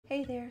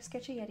Hey there,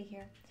 Sketchy Yeti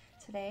here.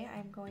 Today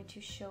I'm going to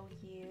show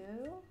you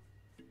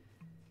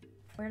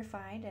where to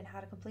find and how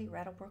to complete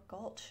Rattlebrook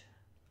Gulch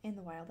in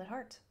the wild at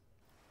heart.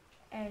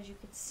 As you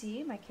can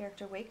see, my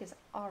character Wake is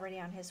already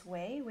on his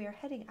way. We are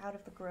heading out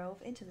of the grove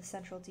into the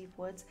central deep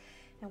woods,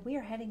 and we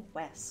are heading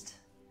west.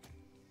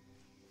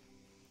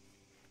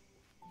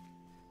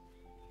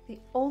 The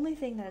only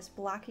thing that is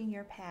blocking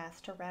your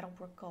path to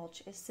Rattlebrook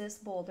Gulch is this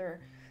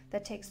boulder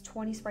that takes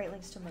 20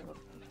 Spritelings to move.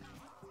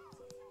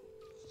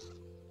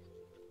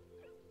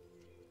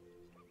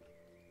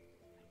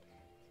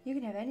 You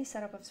can have any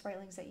setup of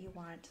Spritelings that you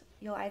want.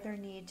 You'll either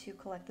need to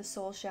collect the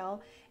soul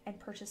shell and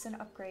purchase an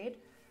upgrade,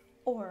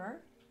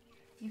 or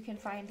you can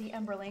find the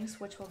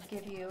Emberlings, which will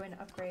give you an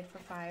upgrade for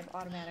 5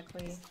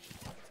 automatically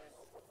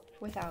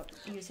without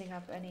using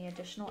up any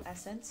additional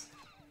essence.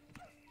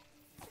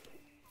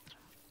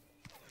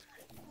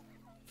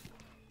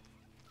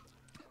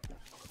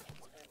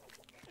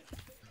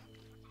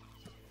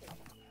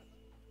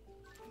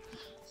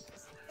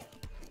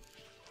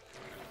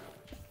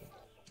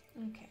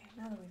 Okay,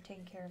 now that we've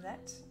taken care of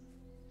that,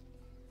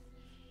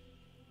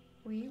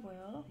 we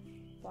will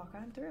walk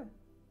on through.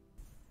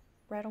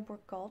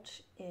 Rattlebrook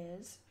Gulch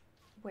is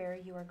where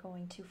you are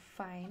going to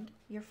find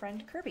your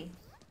friend Kirby.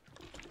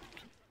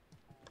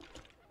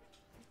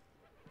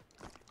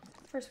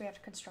 First we have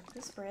to construct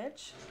this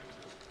bridge.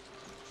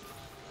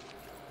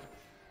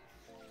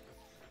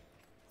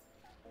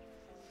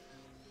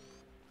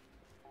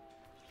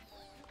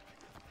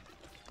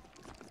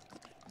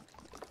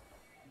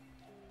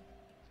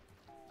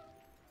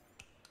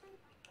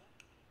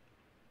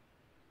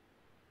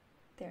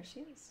 There she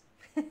is.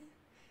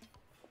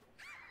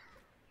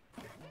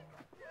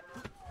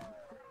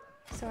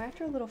 So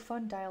after a little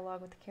fun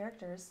dialogue with the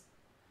characters,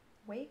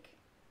 Wake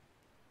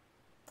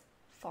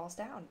falls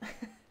down.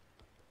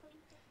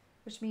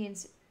 Which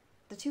means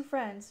the two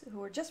friends who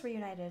were just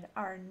reunited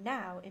are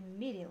now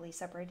immediately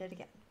separated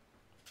again.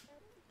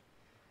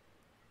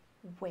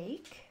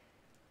 Wake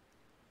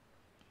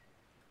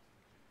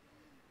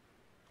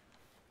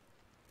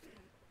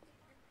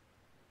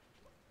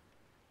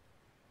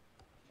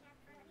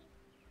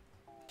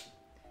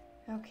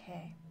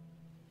okay.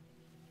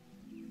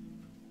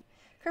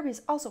 Kirby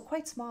is also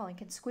quite small and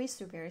can squeeze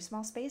through very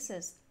small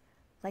spaces,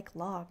 like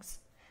logs.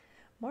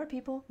 More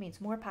people means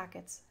more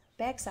pockets.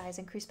 Bag size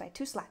increased by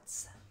 2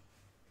 slots.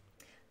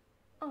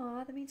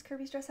 Aw, that means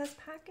Kirby's dress has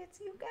pockets,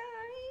 you guys.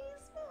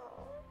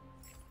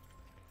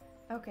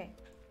 Aww. Okay.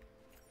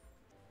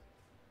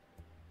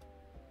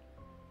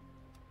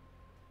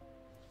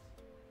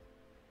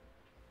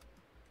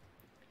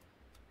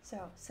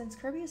 So, since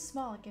Kirby is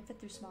small and can fit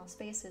through small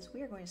spaces,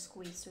 we are going to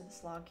squeeze through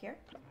this log here.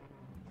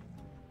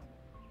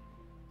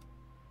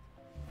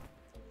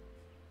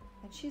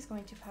 And she's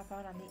going to pop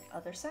out on the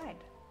other side.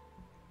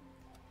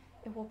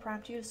 It will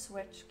prompt you to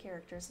switch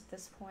characters at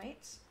this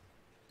point.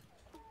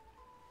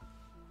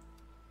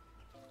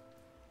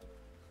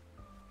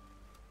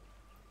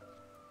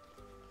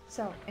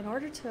 So, in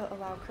order to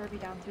allow Kirby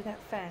down through that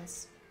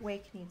fence,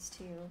 Wake needs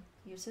to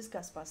use his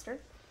Gustbuster.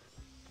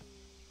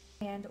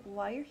 And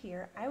while you're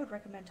here, I would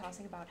recommend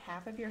tossing about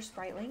half of your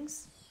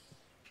Spritelings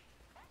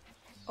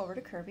over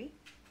to Kirby.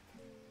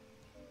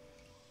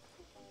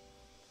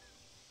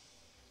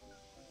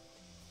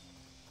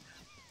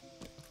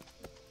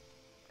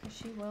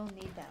 She will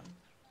need them.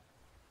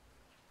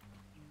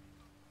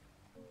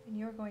 And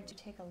you're going to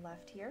take a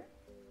left here.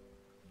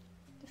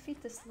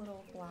 Defeat this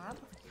little globling.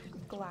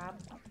 I forgot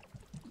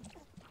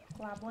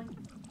what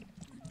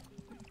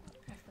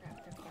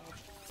they're called.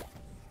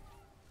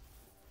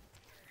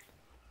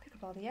 Pick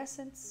up all the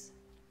essence.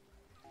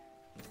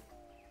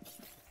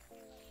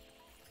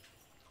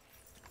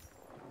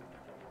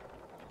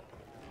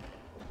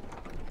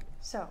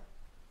 So,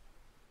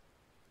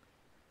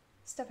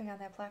 stepping on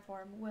that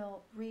platform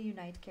will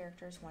reunite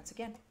characters once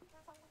again.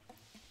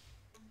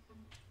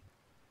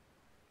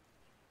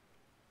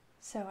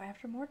 So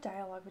after more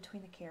dialogue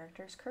between the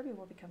characters, Kirby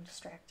will become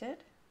distracted.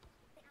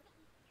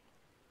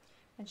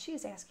 And she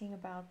is asking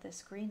about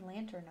this green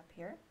lantern up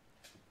here.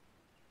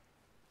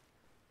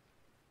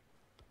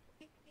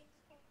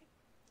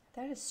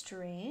 That is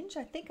strange.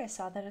 I think I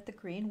saw that at the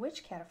Green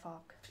Witch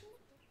Catafalque.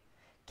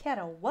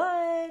 Cata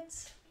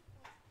what?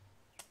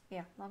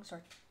 Yeah, long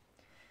story.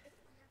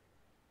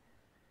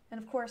 And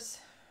of course,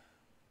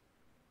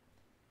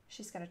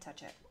 she's going to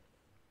touch it.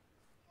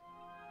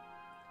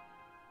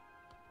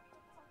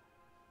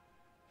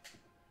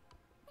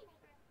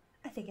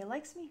 I think it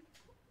likes me.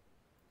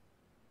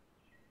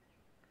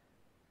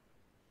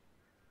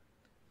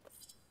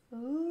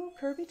 Ooh,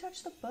 Kirby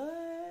touched the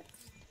butt.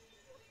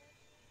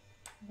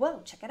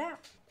 Whoa, check it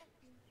out.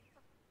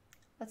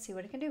 Let's see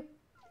what it can do.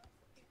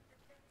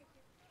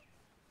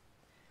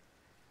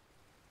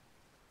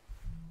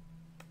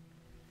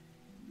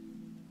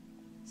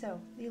 So,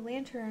 the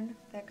lantern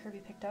that Kirby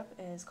picked up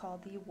is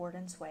called the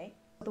Warden's Way.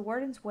 The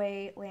Warden's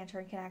Way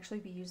lantern can actually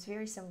be used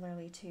very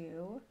similarly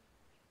to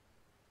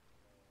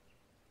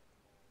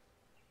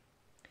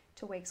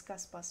Wake's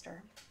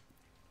Gustbuster.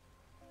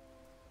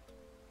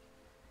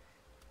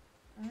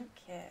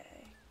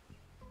 Okay.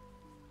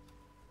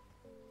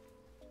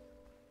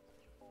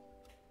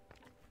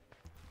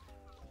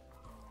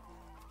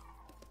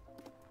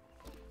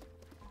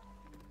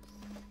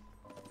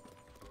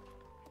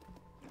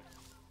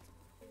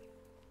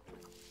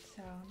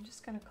 I'm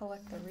just going to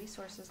collect the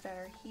resources that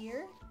are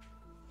here.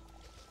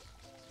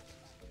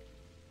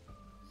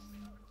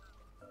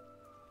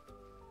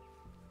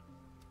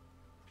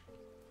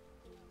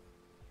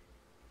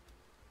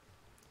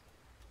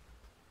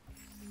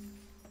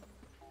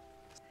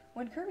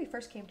 When Kirby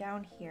first came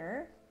down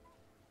here,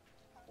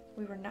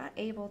 we were not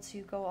able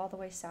to go all the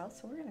way south,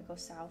 so we're going to go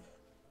south.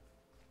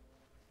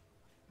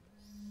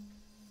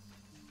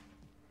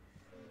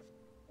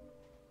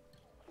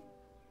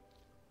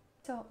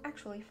 So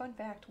actually, fun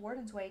fact,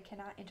 Warden's Way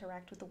cannot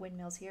interact with the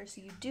windmills here, so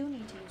you do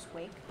need to use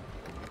Wake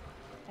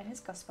and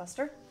his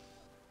Gustbuster.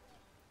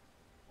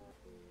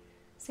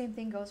 Same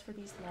thing goes for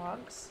these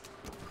logs.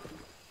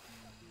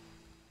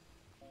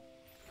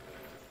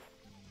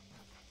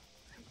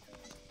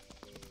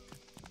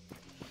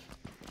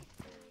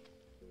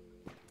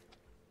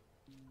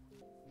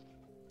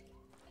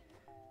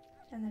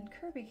 And then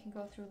Kirby can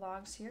go through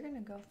logs, so you're going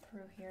to go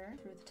through here,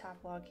 through the top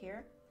log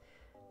here.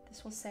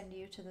 This will send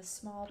you to the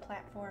small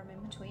platform in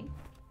between.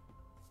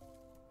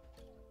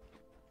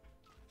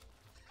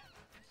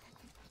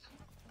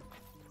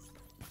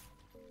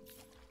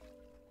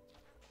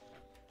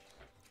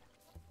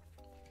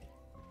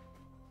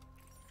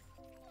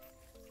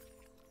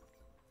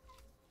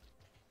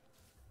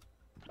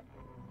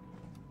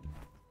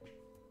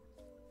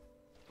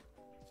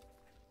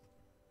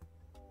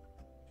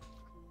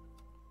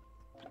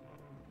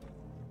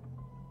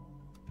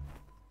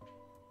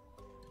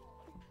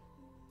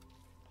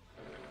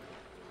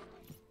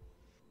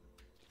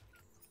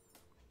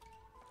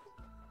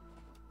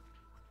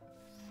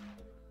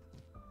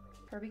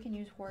 Kirby can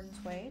use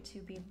Warden's Way to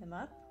beam them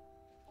up.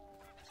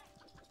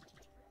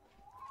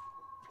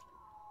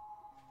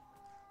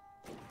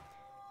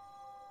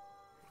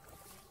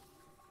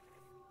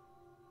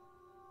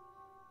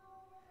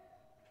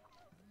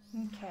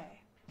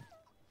 Okay.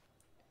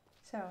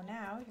 So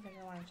now you're going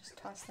to want to just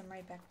toss them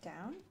right back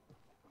down.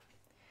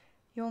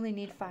 You only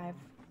need 5.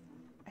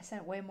 I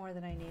sent way more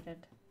than I needed.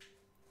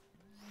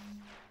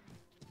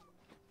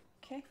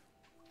 Okay.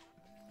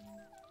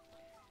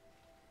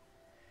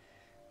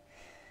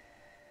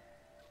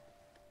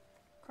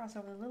 Cross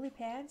over the lily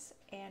pads,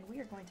 and we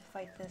are going to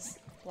fight this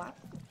flop.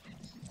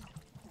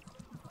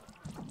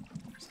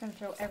 I'm just going to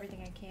throw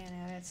everything I can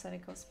at it so that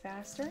it goes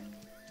faster.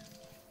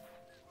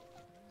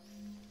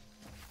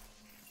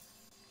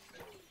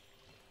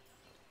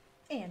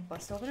 And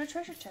bust open a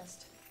treasure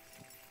chest.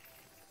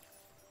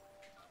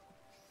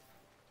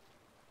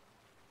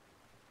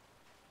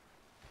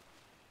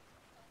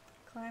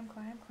 Climb,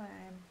 climb, climb.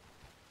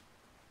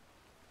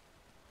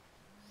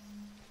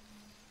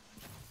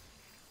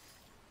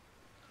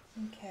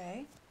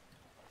 Okay,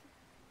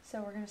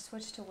 so we're going to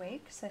switch to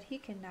Wake so that he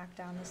can knock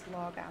down this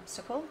log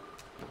obstacle.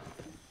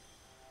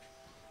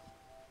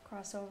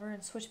 Cross over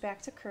and switch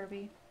back to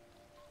Kirby.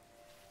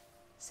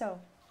 So,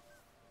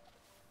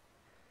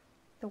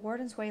 the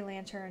Warden's Way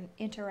lantern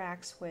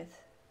interacts with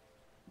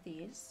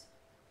these.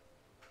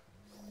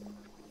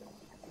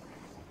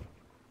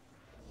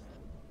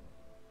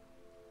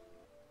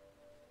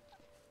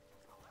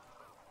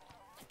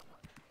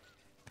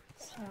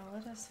 So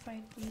let us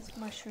fight these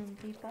mushroom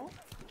people.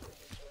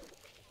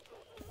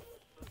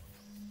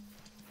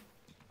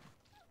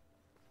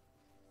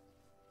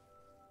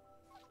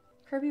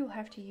 Kirby will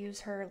have to use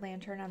her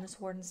lantern on this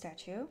warden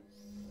statue.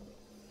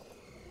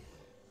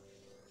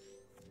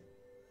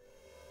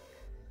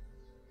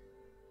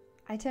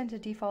 I tend to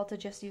default to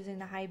just using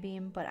the high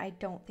beam, but I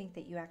don't think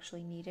that you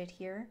actually need it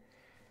here.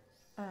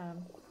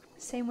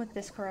 Same with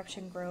this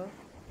corruption growth.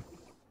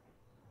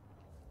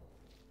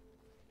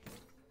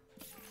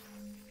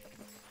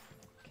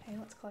 Okay,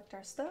 let's collect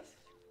our stuff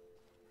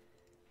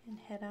and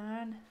head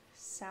on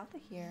south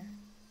of here.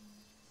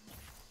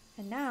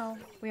 And now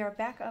we are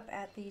back up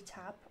at the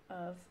top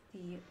of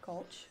the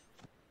gulch,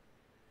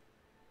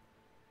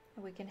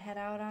 and we can head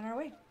out on our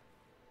way.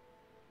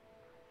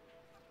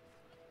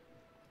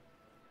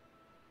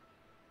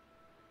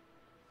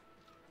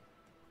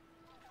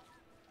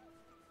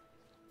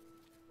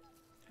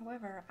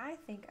 However, I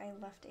think I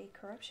left a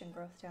corruption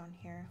growth down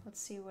here.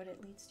 Let's see what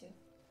it leads to.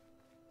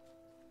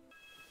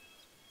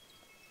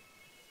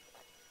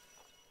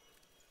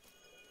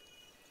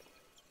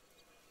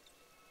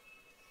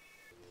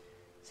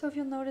 So if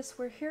you'll notice,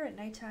 we're here at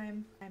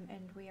nighttime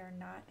and we are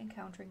not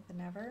encountering the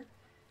Never.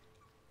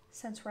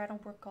 Since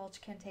Rattlebrook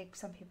Gulch can take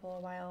some people a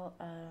while,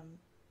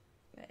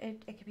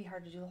 it can be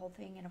hard to do the whole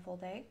thing in a full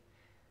day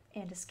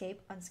and escape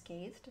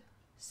unscathed.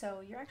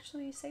 So you're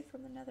actually safe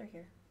from the Nether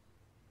here.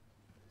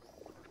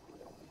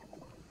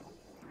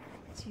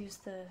 Let's use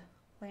the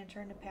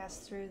lantern to pass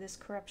through this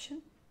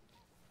corruption.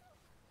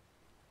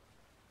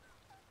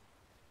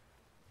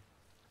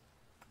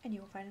 And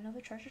you will find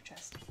another treasure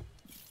chest.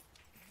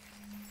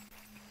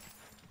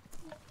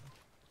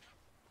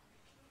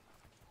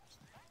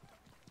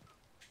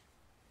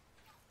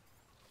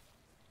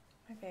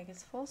 My bag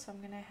is full, so I'm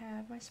going to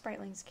have my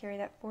spritlings carry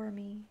that for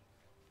me.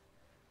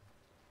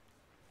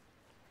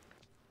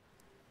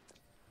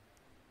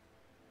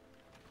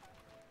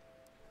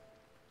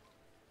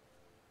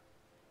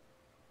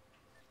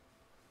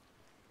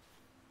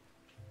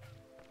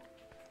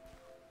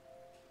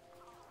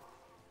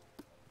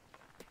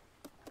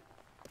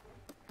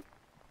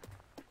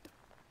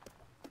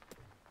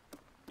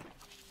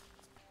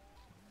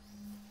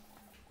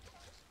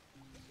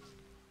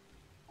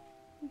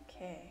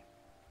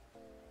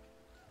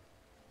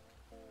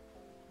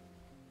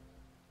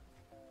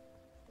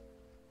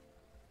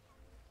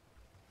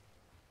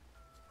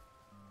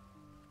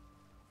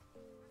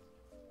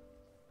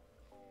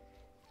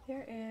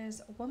 There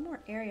is one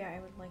more area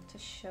I would like to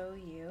show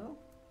you.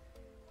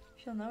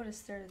 If you'll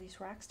notice, there are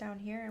these rocks down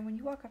here, and when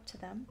you walk up to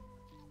them,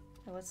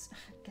 let's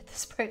get the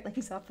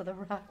spritlings off of the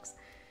rocks.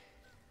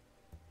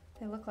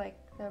 They look like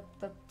they're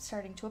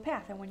starting to a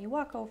path, and when you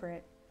walk over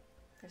it,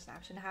 there's an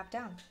option to hop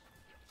down.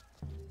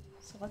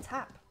 So let's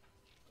hop.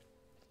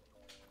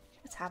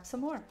 Let's hop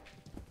some more.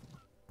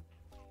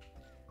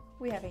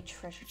 We have a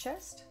treasure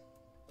chest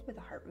with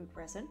a heartroot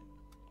resin.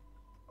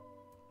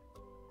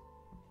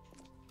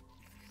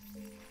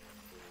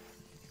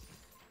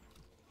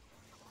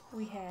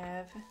 We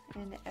have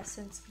an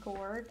essence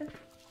gourd.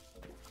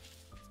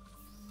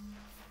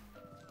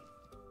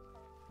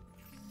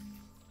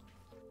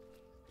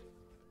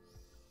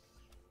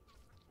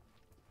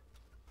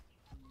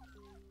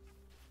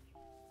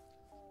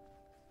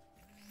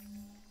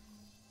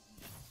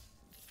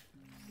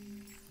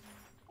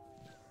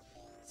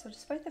 So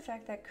despite the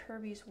fact that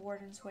Kirby's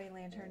Warden's Way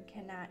Lantern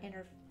cannot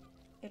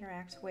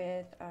interact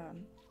with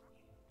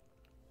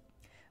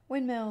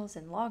windmills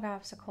and log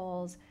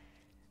obstacles,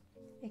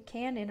 it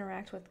can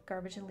interact with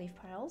garbage and leaf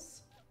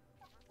piles.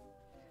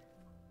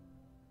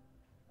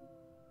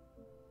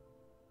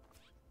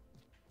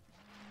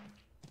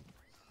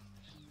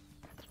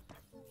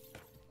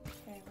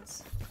 Okay,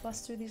 let's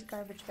bust through these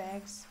garbage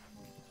bags.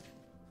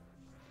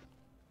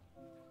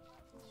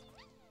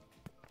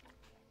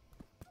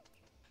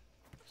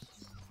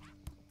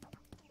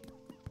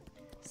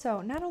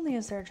 So, not only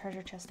is there a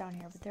treasure chest down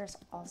here, but there's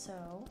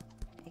also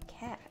a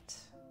cat.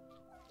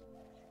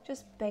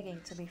 Just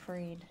begging to be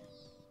freed.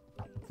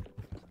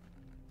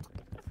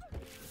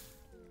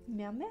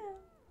 Meow meow.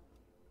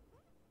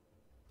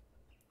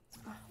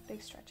 Oh,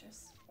 big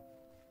stretches.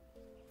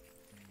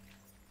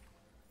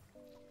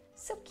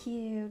 So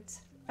cute.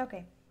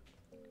 Okay.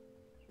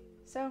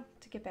 So,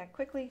 to get back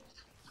quickly,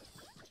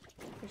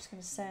 we're just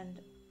going to send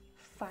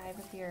 5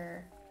 of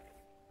your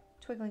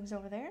twiglings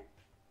over there.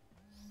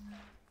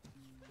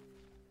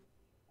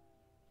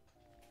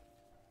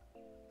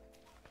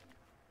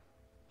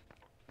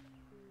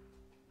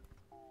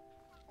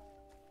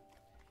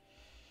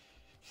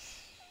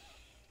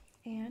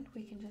 And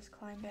we can just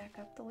climb back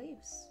up the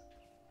leaves.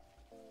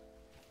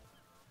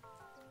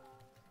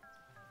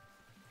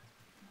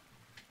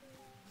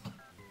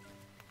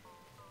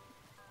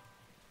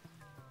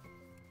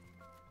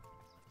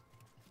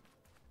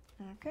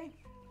 Okay.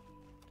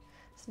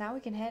 So now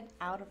we can head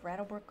out of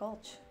Rattlebrook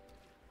Gulch.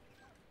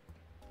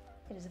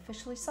 It is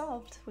officially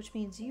solved, which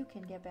means you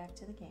can get back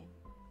to the game.